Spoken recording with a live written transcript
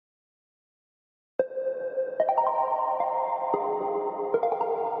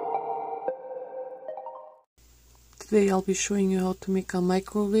Today I'll be showing you how to make a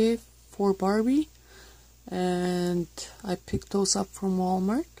microwave for Barbie, and I picked those up from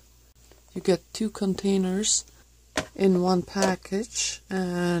Walmart. You get 2 containers in one package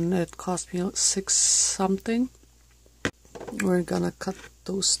and it cost me $6 something. We're gonna cut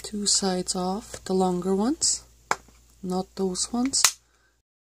those 2 sides off, the longer ones, not those ones.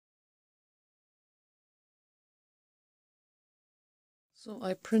 So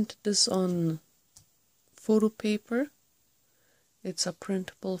I printed this on photo paper. It's a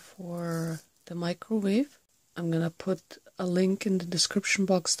printable for the microwave. I'm gonna put a link in the description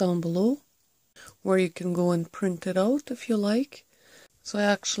box down below where you can go and print it out if you like. So I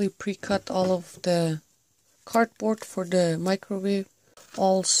actually pre-cut all of the cardboard for the microwave.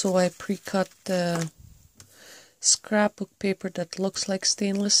 Also I pre-cut the scrapbook paper that looks like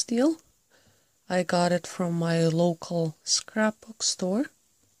stainless steel. I got it from my local scrapbook store.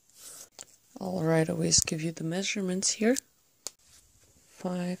 I'll right away give you the measurements here.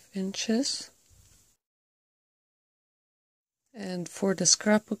 5 inches. And for the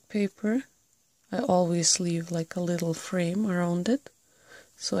scrapbook paper, I always leave like a little frame around it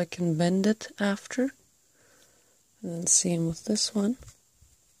so I can bend it after. And then same with this one.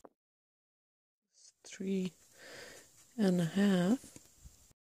 3.5.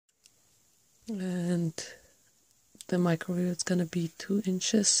 And the microwave is going to be 2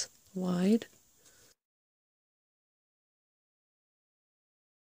 inches wide.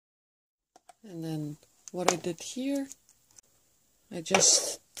 And then what I did here, I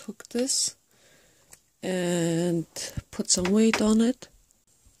just took this and put some weight on it,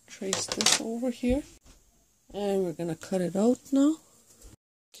 traced this over here, and we're gonna cut it out now.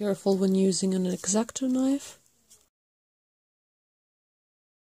 Careful when using an X-Acto knife.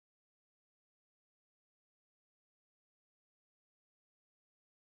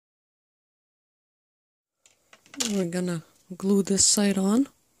 We're gonna glue this side on.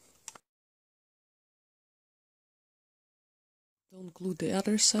 Don't glue the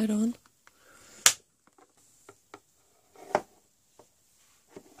other side on.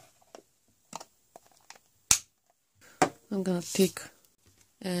 I'm gonna take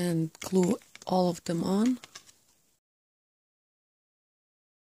and glue all of them on.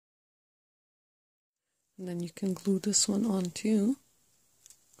 And then you can glue this one on too.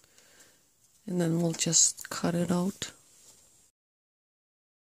 And then we'll just cut it out.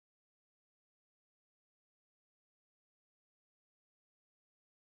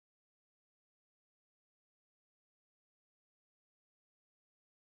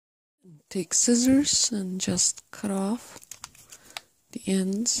 Take scissors and just cut off the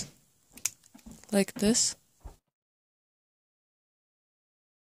ends like this.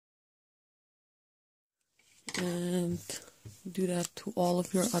 And do that to all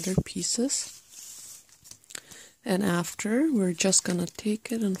of your other pieces. And after, we're just gonna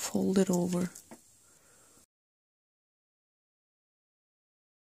take it and fold it over.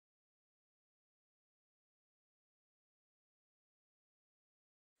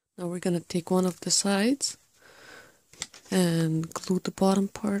 Now we're going to take one of the sides and glue the bottom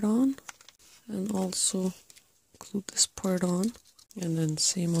part on, and also glue this part on, and then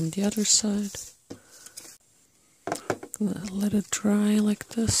same on the other side. Let it dry like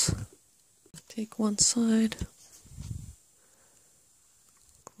this. Take one side,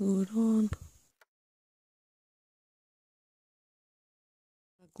 glue it on,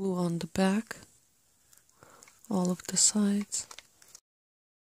 glue on the back, all of the sides.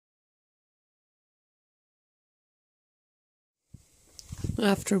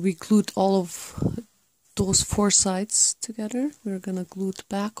 After we glued all of those 4 sides together, we're gonna glue the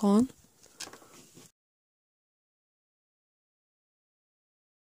back on.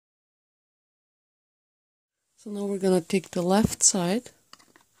 So now we're gonna take the left side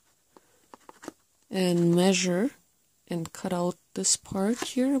and measure and cut out this part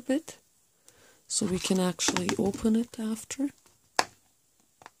here a bit so we can actually open it after.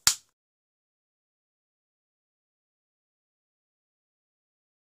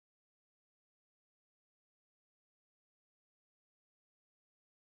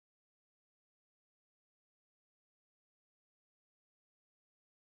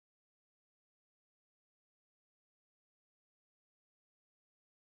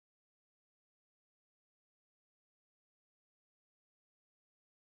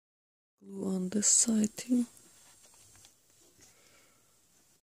 Glue on this side too.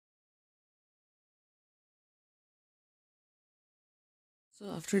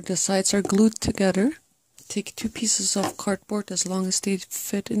 So after the sides are glued together, take 2 pieces of cardboard as long as they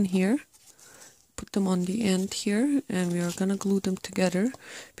fit in here. Put them on the end here, and we are gonna glue them together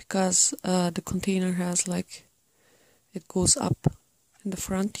because the container has like it goes up in the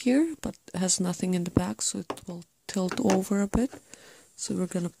front here, but has nothing in the back, so it will tilt over a bit. So we're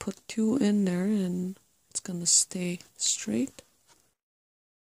gonna put 2 in there and it's gonna stay straight.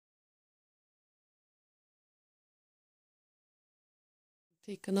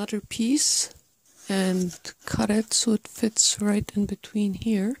 Take another piece and cut it so it fits right in between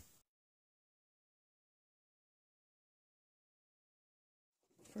here.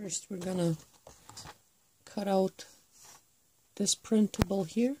 First we're gonna cut out this printable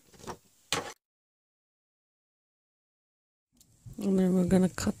here. And then we're gonna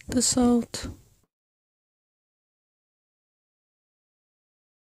cut this out.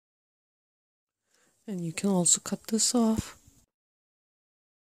 And you can also cut this off.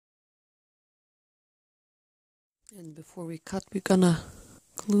 And before we cut, we're gonna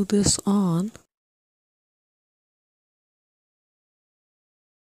glue this on.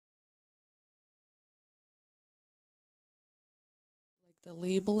 Like the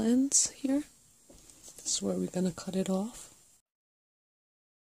label ends here. This is where we're gonna cut it off.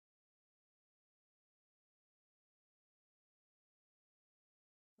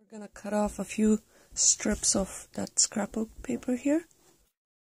 We're gonna cut off a few strips of that scrapbook paper here.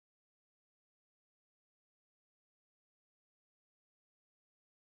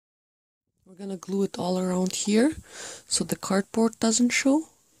 We're gonna glue it all around here so the cardboard doesn't show.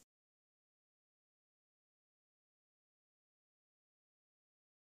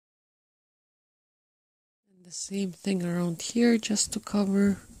 And the same thing around here just to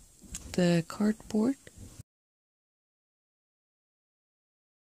cover the cardboard.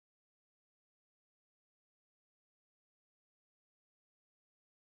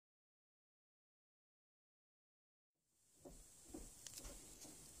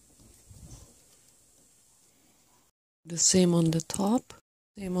 The same on the top,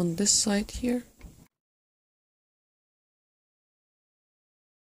 same on this side here.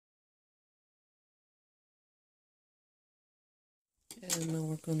 And now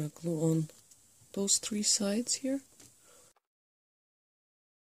we're gonna glue on those 3 sides here.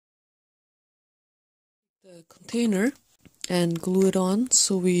 The container and glue it on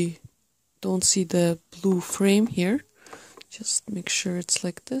so we don't see the blue frame here. Just make sure it's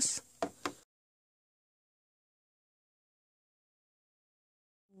like this.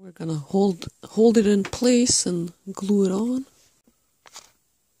 We're gonna hold it in place and glue it on.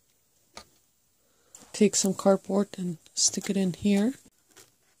 Take some cardboard and stick it in here.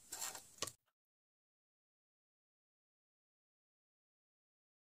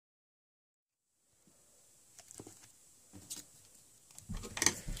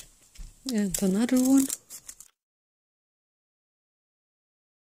 And another one.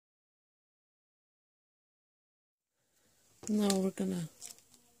 Now we're gonna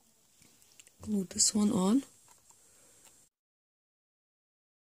glue this one on.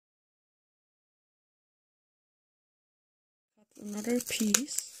 Cut another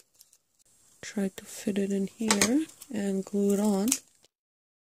piece. Try to fit it in here and glue it on.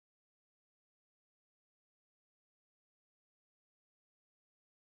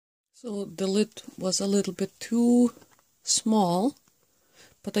 So the lid was a little bit too small,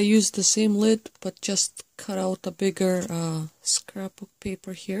 but I used the same lid but just cut out a bigger scrapbook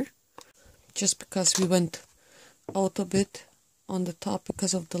paper here, just because we went out a bit on the top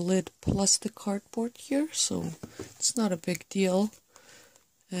because of the lid plus the cardboard here, so it's not a big deal.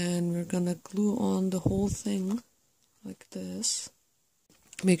 And we're gonna glue on the whole thing like this.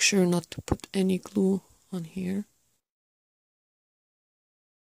 Make sure not to put any glue on here.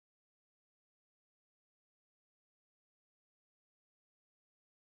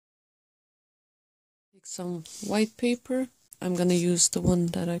 Take some white paper. I'm gonna use the one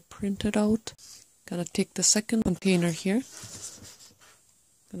that I printed out. Gonna take the second container here.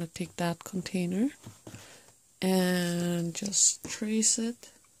 Gonna take that container and just trace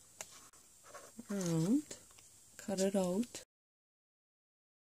it around, cut it out,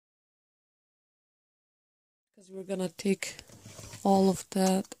 because we're gonna take all of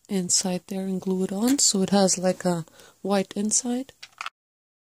that inside there and glue it on so it has like a white inside.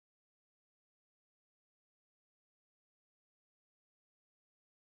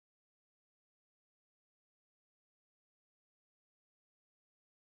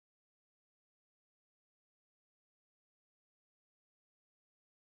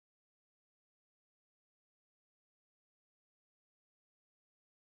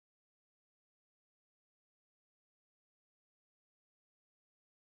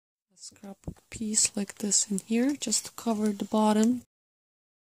 A scrapbook piece like this in here just to cover the bottom.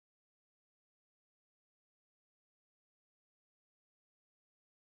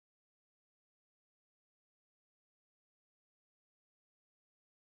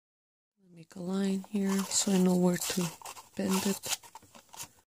 Make a line here so I know where to bend it.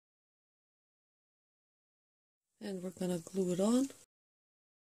 And we're gonna glue it on.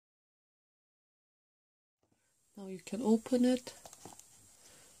 Now you can open it,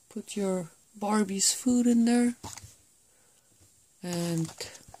 put your Barbie's food in there, and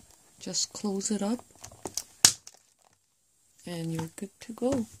just close it up, and you're good to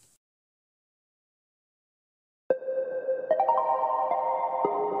go.